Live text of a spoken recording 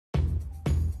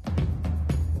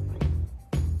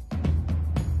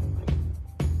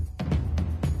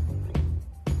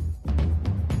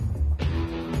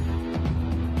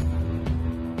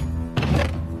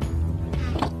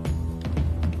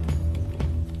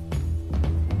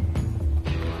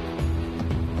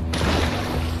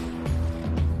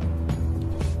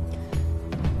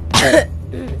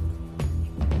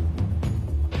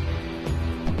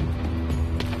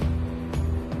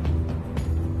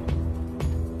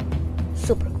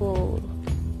super cool.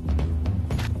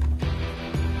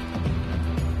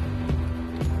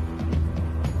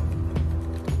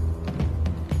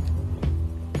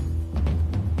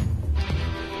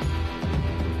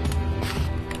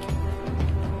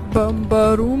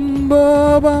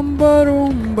 Bambarumba,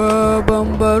 bambarumba,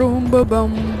 bambarumba,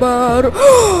 bambarum.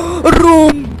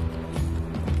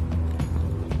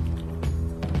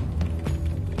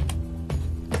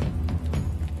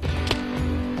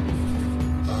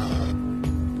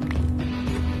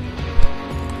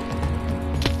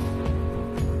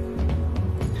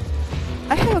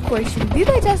 I have a question. Did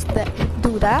I just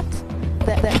do that?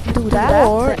 Do that?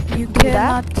 Or you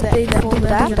cannot do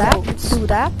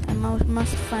that? I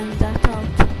must find that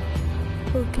out.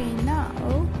 Okay, now.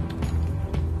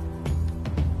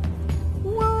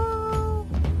 Whoa!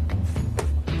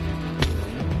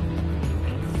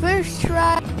 First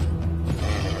try.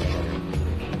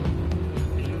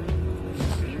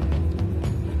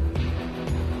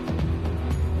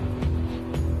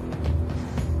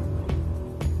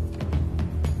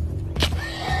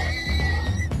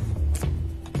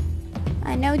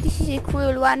 I know this is a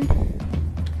cruel one.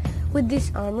 With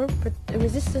this armor, but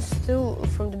resistance 2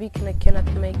 from the beacon I cannot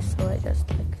make, so I just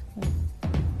like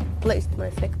placed my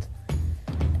effect.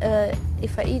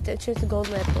 If I eat a chest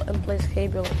golden apple and place hay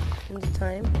bale in the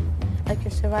time, I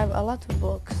can survive a lot of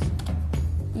blocks.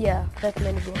 Yeah, that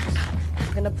many blocks.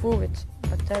 I'm gonna prove it,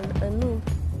 but I'm a noob.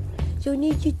 So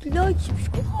need you to like,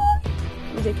 subscribe.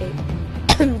 It's okay.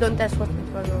 Don't ask what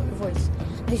with my voice.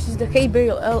 This is the hay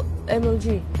bale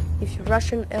MLG. If you're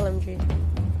Russian LMG.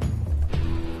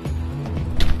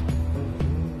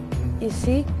 You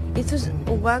see, it was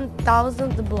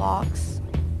 1,000 blocks,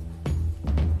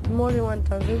 more than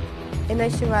 1,000, and I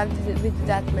survived it with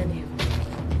that many.